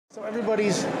So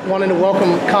everybody's wanting to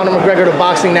welcome Conor McGregor to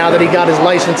boxing now that he got his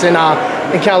license in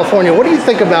California. What do you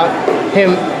think about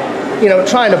him,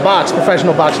 trying to box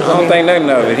professional boxers? I don't think nothing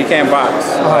of it. He can't box.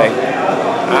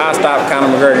 I stopped Conor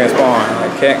McGregor in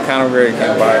sparring. Conor McGregor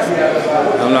can't box.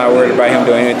 I'm not worried about him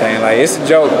doing anything. It's a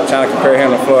joke trying to compare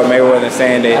him to Floyd Mayweather and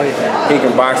saying that he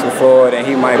can box with Floyd and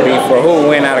he might beat Floyd. Who would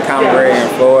win out of Conor McGregor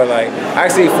and Floyd? I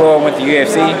see Floyd went to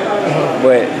UFC,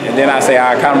 and then I say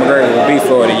Conor McGregor will beat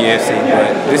Floyd at UFC.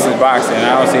 But this is boxing.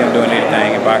 I don't see him doing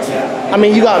anything in boxing. I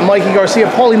mean, you got Mikey Garcia.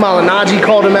 Paulie Malignaggi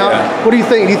called him out. Yeah. What do you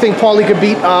think? Do you think Paulie could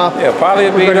beat Paulie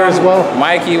would beat him as well?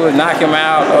 Mikey would knock him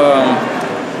out.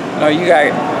 You got,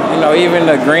 even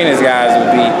the greenest guys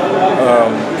would beat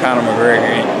Conor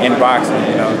McGregor in boxing.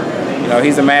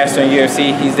 He's a master in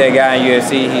UFC. He's that guy in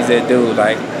UFC. He's that dude.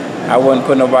 I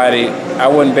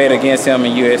wouldn't bet against him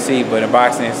in UFC, but in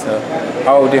boxing, it's a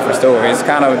whole different story. It's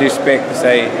kind of a disrespect to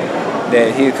say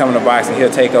that he'll come to boxing, he'll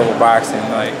take over boxing.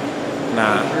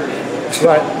 Nah.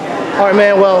 Right. All right,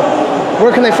 man. Well,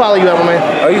 where can they follow you at, my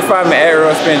man? You can find me at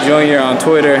Errol Spence Jr. on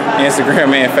Twitter,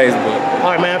 Instagram, and Facebook. All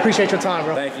right, man. I appreciate your time,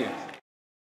 bro. Thank you.